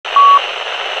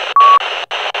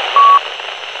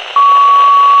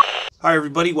Hi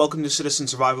everybody, welcome to Citizen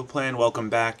Survival Plan. Welcome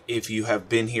back if you have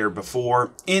been here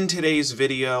before. In today's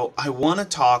video, I want to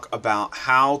talk about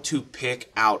how to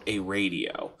pick out a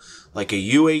radio, like a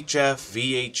UHF,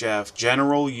 VHF,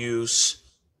 general use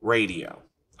radio.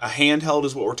 A handheld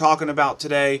is what we're talking about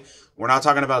today. We're not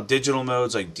talking about digital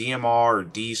modes like DMR or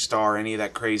D-Star, any of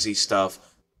that crazy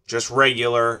stuff. Just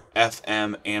regular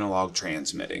FM analog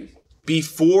transmitting.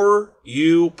 Before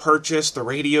you purchase the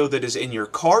radio that is in your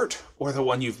cart, or the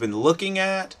one you've been looking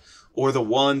at, or the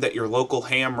one that your local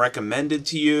ham recommended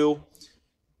to you,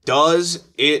 does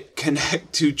it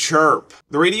connect to CHIRP?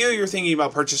 The radio you're thinking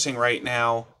about purchasing right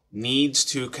now needs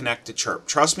to connect to CHIRP.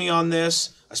 Trust me on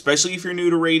this, especially if you're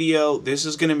new to radio, this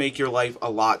is going to make your life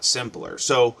a lot simpler.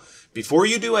 So before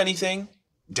you do anything,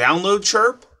 download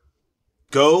CHIRP,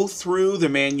 go through the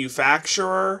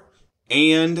manufacturer,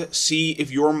 and see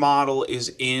if your model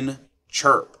is in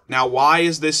CHIRP. Now, why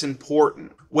is this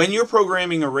important? When you're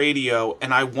programming a radio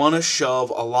and I want to shove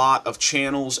a lot of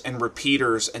channels and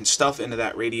repeaters and stuff into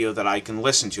that radio that I can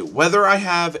listen to, whether I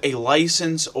have a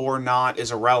license or not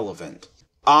is irrelevant.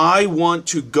 I want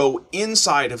to go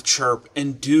inside of CHIRP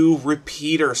and do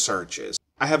repeater searches.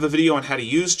 I have a video on how to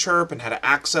use CHIRP and how to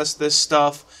access this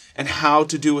stuff and how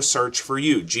to do a search for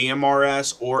you,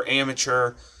 GMRS or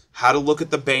amateur, how to look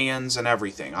at the bands and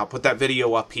everything. I'll put that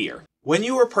video up here. When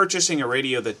you are purchasing a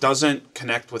radio that doesn't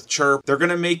connect with CHIRP, they're going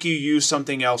to make you use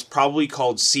something else, probably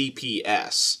called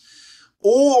CPS.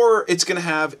 Or it's going to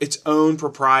have its own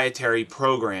proprietary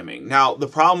programming. Now, the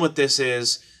problem with this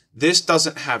is this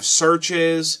doesn't have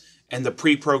searches and the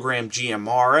pre-programmed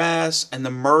GMRS and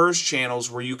the MERS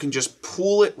channels where you can just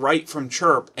pull it right from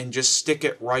CHIRP and just stick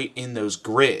it right in those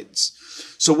grids.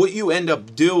 So what you end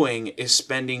up doing is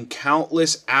spending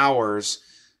countless hours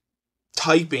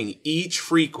typing each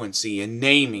frequency and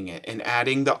naming it and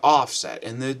adding the offset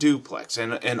and the duplex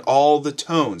and all the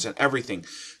tones and everything.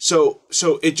 So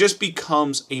it just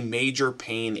becomes a major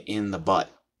pain in the butt.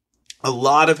 A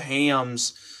lot of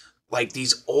hams, like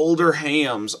these older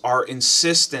hams, are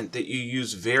insistent that you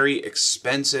use very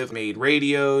expensive made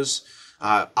radios.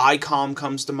 ICOM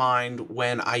comes to mind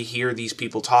when I hear these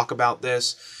people talk about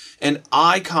this. And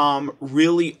ICOM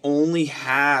really only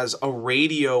has a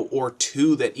radio or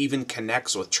two that even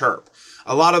connects with CHIRP.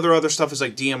 A lot of their other stuff is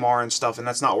like DMR and stuff, and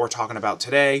that's not what we're talking about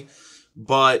today.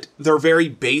 But they're very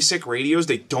basic radios.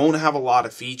 They don't have a lot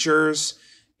of features,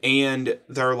 and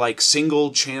they're like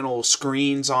single channel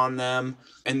screens on them.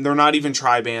 And they're not even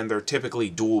tri-band, they're typically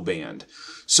dual band.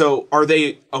 So are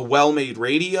they a well-made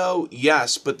radio?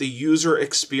 Yes, but the user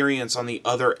experience on the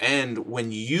other end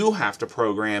when you have to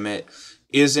program it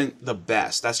isn't the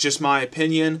best. That's just my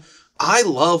opinion. I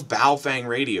love Baofeng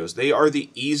radios. They are the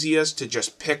easiest to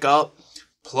just pick up,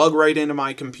 plug right into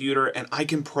my computer, and I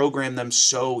can program them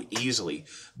so easily.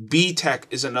 B-Tech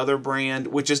is another brand,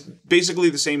 which is basically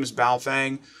the same as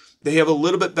Baofeng. They have a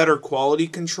little bit better quality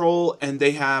control, and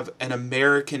they have an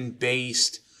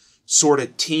American-based sort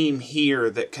of team here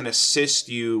that can assist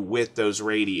you with those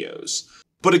radios.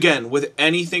 But again, with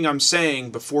anything I'm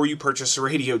saying, before you purchase a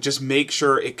radio, just make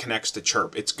sure it connects to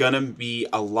CHIRP. It's going to be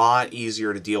a lot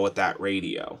easier to deal with that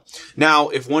radio. Now,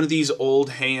 if one of these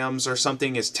old hams or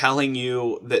something is telling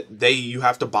you that you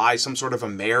have to buy some sort of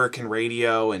American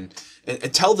radio and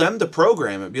tell them to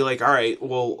program it. Be like, all right,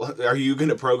 well, are you going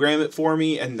to program it for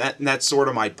me? And that's sort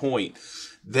of my point.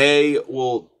 They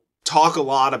will talk a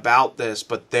lot about this,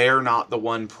 but they're not the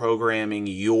one programming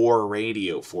your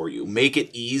radio for you. Make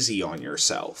it easy on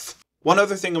yourself. One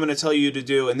other thing I'm going to tell you to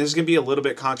do, and this is going to be a little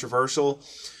bit controversial,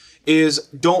 is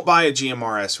don't buy a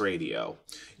GMRS radio.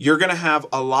 You're going to have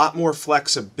a lot more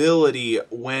flexibility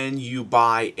when you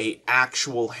buy an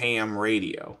actual ham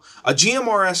radio. A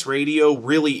GMRS radio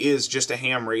really is just a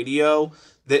ham radio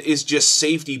that is just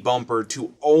safety bumpered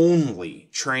to only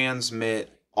transmit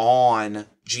on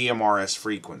GMRS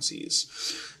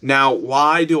frequencies. Now,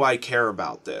 why do I care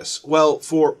about this? Well,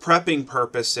 for prepping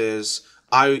purposes,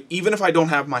 even if I don't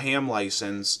have my ham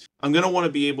license, I'm going to want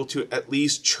to be able to at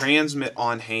least transmit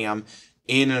on ham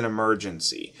in an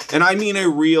emergency. And I mean a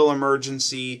real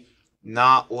emergency,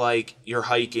 not like you're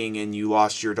hiking and you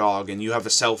lost your dog and you have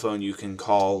a cell phone you can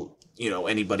call,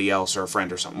 anybody else or a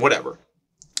friend or something, whatever.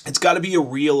 It's got to be a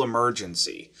real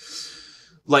emergency,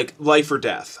 like life or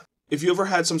death. If you ever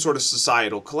had some sort of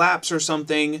societal collapse or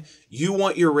something, you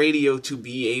want your radio to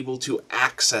be able to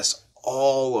access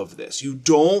all of this. You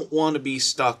don't want to be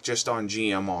stuck just on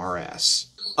GMRS.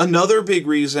 Another big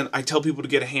reason I tell people to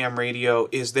get a ham radio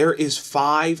is there is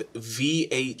 5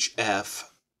 VHF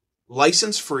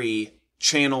license-free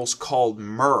channels called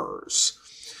MERS.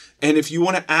 And if you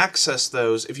want to access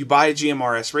those, if you buy a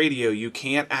GMRS radio, you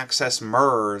can't access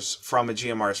MRS from a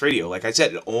GMRS radio. Like I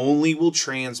said, it only will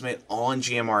transmit on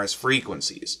GMRS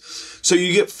frequencies. So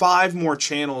you get 5 more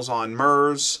channels on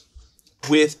MRS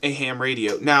with a ham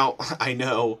radio. Now, I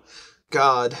know,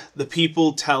 God, the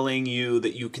people telling you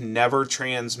that you can never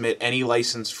transmit any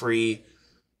license-free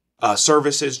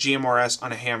services, GMRS,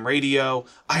 on a ham radio.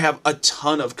 I have a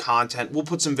ton of content. We'll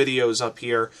put some videos up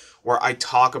here where I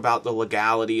talk about the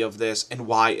legality of this and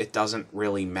why it doesn't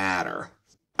really matter.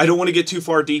 I don't want to get too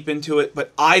far deep into it,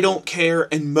 but I don't care,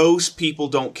 and most people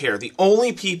don't care. The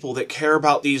only people that care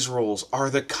about these rules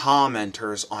are the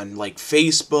commenters on like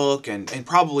Facebook and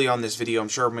probably on this video. I'm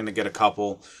sure I'm going to get a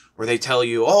couple where they tell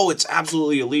you, oh, it's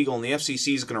absolutely illegal and the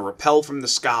FCC is going to repel from the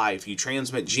sky if you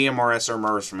transmit GMRS or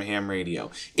MRS from a ham radio.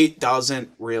 It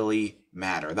doesn't really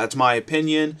matter. That's my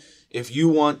opinion. If you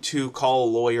want to call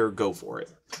a lawyer, go for it.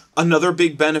 Another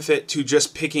big benefit to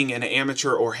just picking an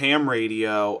amateur or ham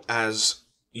radio as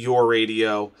your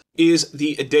radio is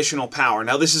the additional power.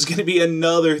 Now, this is going to be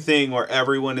another thing where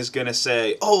everyone is going to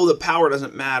say, oh, the power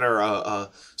doesn't matter.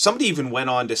 Somebody even went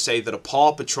on to say that a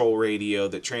Paw Patrol radio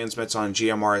that transmits on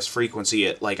GMRS frequency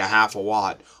at like a 0.5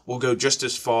 watt will go just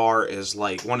as far as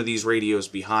like one of these radios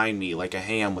behind me, like a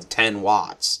ham with 10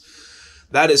 watts.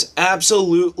 That is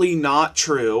absolutely not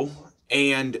true,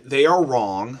 and they are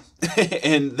wrong,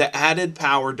 and the added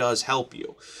power does help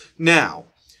you. Now,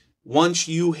 once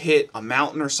you hit a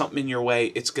mountain or something in your way,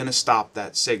 it's going to stop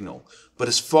that signal. But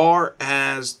as far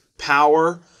as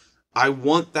power, I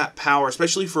want that power,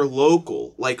 especially for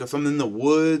local. Like if I'm in the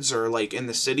woods or like in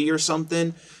the city or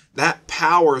something, that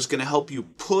power is going to help you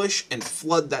push and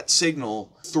flood that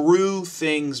signal through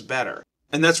things better.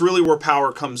 And that's really where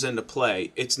power comes into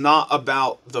play. It's not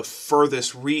about the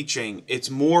furthest reaching.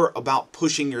 It's more about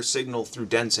pushing your signal through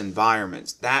dense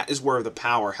environments. That is where the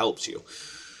power helps you.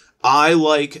 I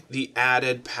like the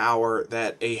added power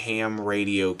that a ham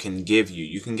radio can give you.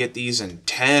 You can get these in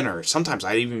 10 or sometimes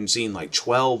I've even seen like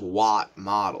 12 watt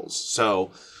models.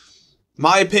 So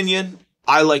my opinion,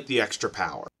 I like the extra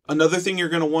power. Another thing you're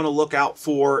going to want to look out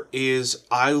for is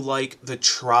I like the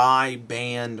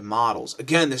tri-band models.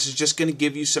 Again, this is just going to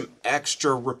give you some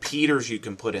extra repeaters you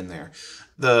can put in there.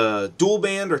 The dual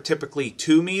band are typically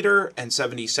 2 meter and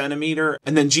 70 centimeter,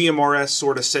 and then GMRS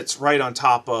sort of sits right on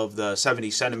top of the 70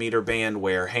 centimeter band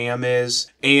where ham is,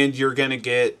 and you're going to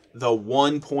get the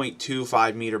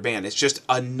 1.25 meter band. It's just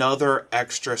another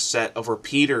extra set of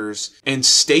repeaters and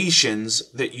stations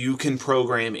that you can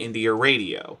program into your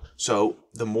radio. So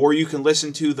the more you can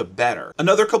listen to, the better.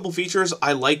 Another couple features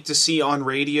I like to see on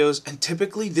radios, and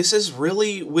typically this is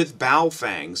really with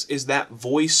Baofengs, is that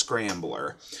voice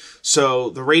scrambler. So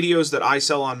the radios that I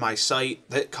sell on my site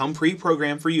that come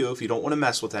pre-programmed for you, if you don't want to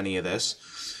mess with any of this,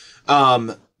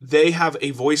 they have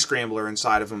a voice scrambler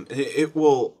inside of them. It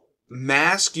will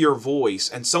mask your voice,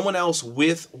 and someone else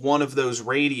with one of those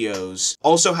radios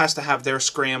also has to have their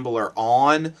scrambler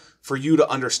on for you to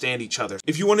understand each other.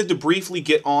 If you wanted to briefly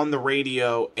get on the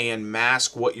radio and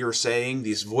mask what you're saying,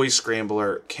 this voice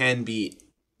scrambler can be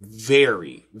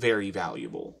very, very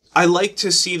valuable. I like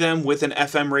to see them with an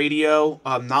FM radio.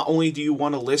 Not only do you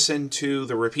want to listen to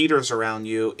the repeaters around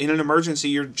you, in an emergency,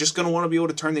 you're just going to want to be able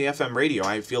to turn the FM radio.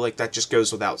 I feel like that just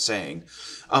goes without saying.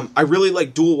 I really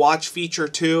like dual watch feature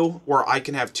too, where I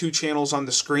can have 2 channels on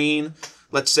the screen.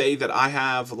 Let's say that I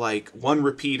have like one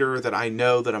repeater that I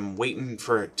know that I'm waiting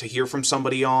to hear from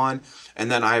somebody on,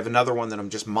 and then I have another one that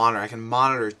I'm just monitoring. I can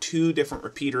monitor 2 different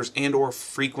repeaters and or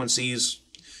frequencies,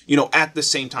 you know, at the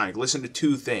same time. Listen to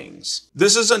 2 things.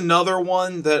 This is another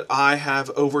one that I have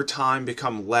over time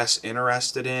become less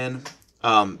interested in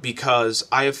because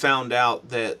I have found out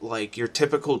that like your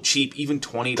typical cheap, even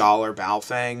 $20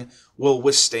 Baofeng will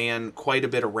withstand quite a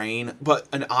bit of rain, but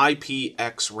an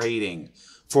IPX rating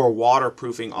for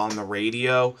waterproofing on the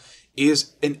radio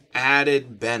is an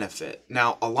added benefit.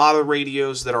 Now, a lot of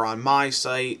radios that are on my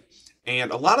site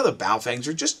and a lot of the Baofengs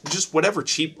are just whatever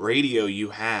cheap radio you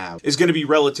have is going to be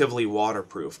relatively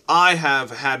waterproof. I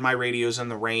have had my radios in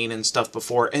the rain and stuff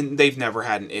before, and they've never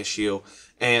had an issue,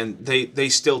 and they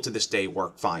still to this day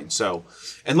work fine. So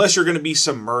unless you're going to be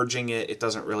submerging it, it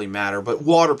doesn't really matter. But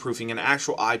waterproofing, an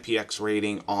actual IPX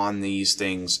rating on these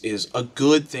things is a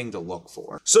good thing to look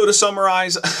for. So to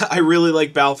summarize, I really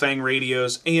like Baofeng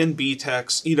radios and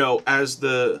BTECs, you know, as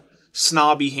the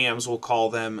snobby hams will call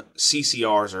them,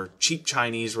 CCRs, or cheap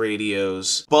Chinese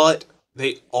radios, but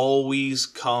they always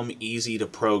come easy to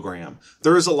program.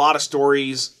 There's a lot of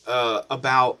stories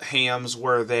about hams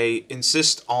where they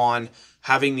insist on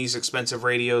having these expensive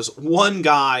radios. One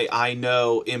guy I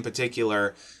know in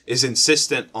particular is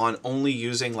insistent on only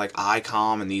using like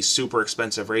ICOM and these super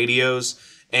expensive radios.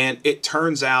 And it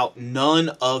turns out none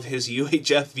of his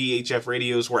UHF, VHF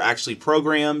radios were actually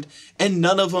programmed, and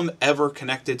none of them ever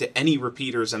connected to any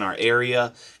repeaters in our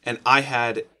area. And I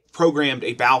had programmed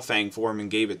a Baofeng for him and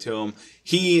gave it to him.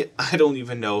 I don't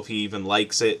even know if he even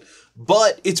likes it,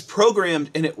 but it's programmed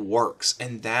and it works,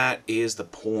 and that is the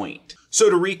point. So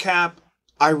to recap,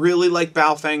 I really like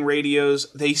Baofeng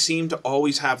radios. They seem to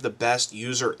always have the best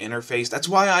user interface. That's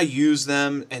why I use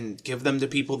them and give them to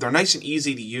people. They're nice and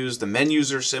easy to use. The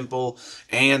menus are simple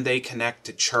and they connect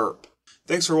to CHIRP.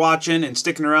 Thanks for watching and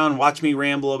sticking around. Watch me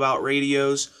ramble about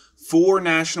radios. For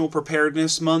National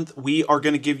Preparedness Month, we are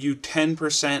going to give you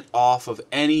 10% off of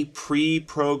any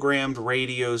pre-programmed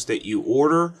radios that you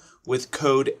order with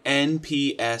code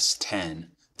NPS10.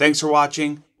 Thanks for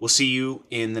watching. We'll see you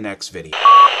in the next video.